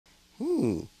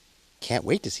Can't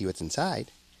wait to see what's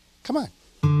inside. Come on.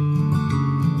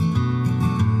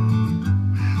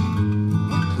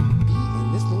 What could be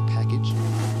in this little package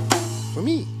for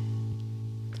me?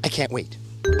 I can't wait.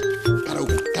 Gotta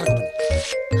open it.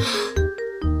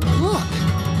 Look!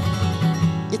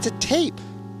 It's a tape.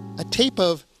 A tape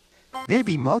of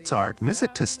Baby Mozart,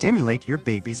 music to stimulate your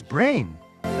baby's brain.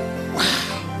 Wow!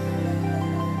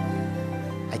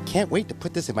 I can't wait to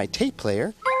put this in my tape player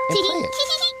and play it.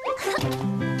 Okay,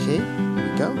 here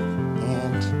we go.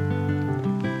 And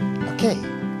okay.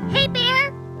 Hey,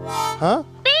 Bear. Huh?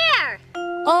 Bear.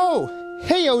 Oh,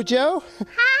 hey, Ojo.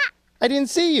 Ha. I didn't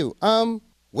see you.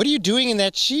 What are you doing in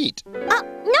that sheet? No,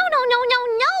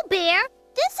 Bear.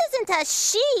 This isn't a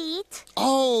sheet.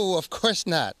 Oh, of course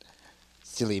not.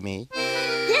 Silly me.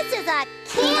 This is a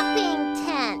camping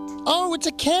tent. Oh, it's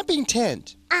a camping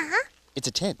tent. Uh-huh. It's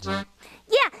a tent. Yeah.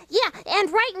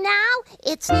 And right now,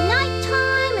 it's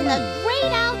nighttime in the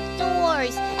great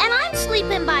outdoors. And I'm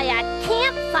sleeping by a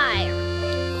campfire.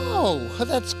 Oh,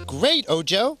 that's great,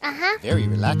 Ojo. Uh-huh. Very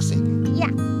relaxing.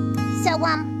 Yeah. So,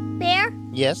 Bear?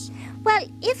 Yes? Well,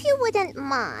 if you wouldn't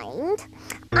mind,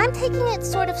 I'm taking it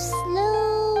sort of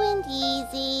slow and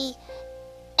easy.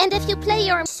 And if you play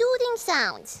your soothing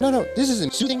sounds. No, this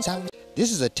isn't soothing sound.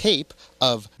 This is a tape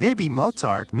of Baby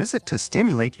Mozart, music to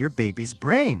stimulate your baby's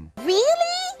brain. Really?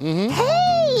 Mm-hmm.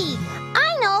 Hey!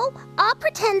 I know! I'll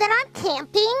pretend that I'm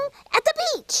camping at the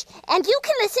beach. And you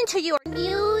can listen to your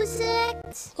music.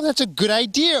 Well, that's a good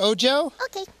idea, Ojo.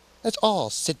 Okay. Let's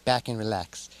all sit back and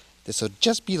relax. This'll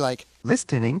just be like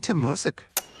Listening to music.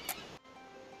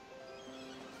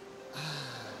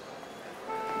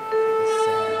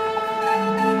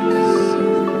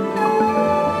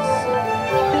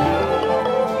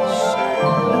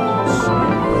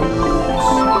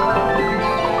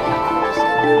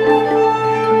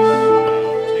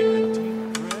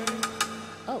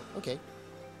 Oh, okay.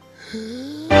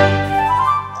 Wait,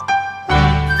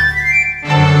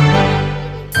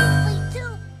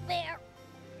 too, Bear.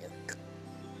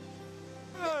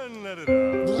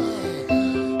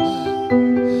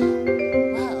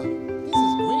 Wow, this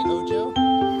is great, Ojo.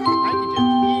 I can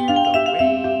just hear the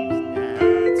waves now.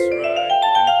 That's right, you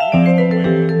can hear the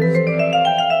waves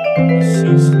now. The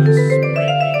ceaseless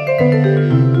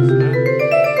breaking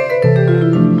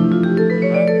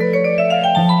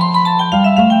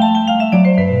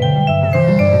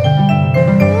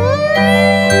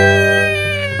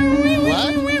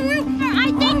What? I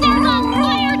think there's a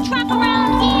fire truck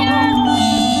around here.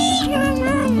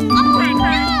 Oh,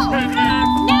 no!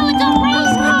 Now it's a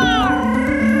race car!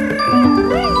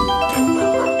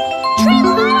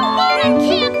 Trevor, I don't want to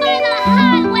camp by the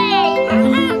highway!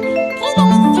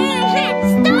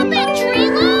 Stop it,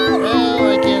 Trevor! Well,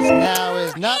 I guess now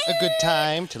is not a good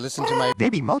time to listen to my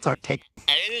Baby Mozart, take.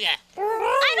 I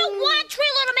don't want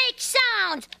Trevor to make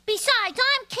sounds! Besides,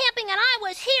 I'm camping and I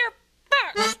was here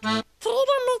first!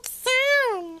 Trevor makes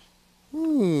sound!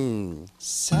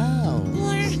 sound.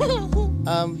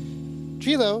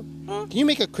 Trilo, can you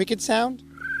make a cricket sound?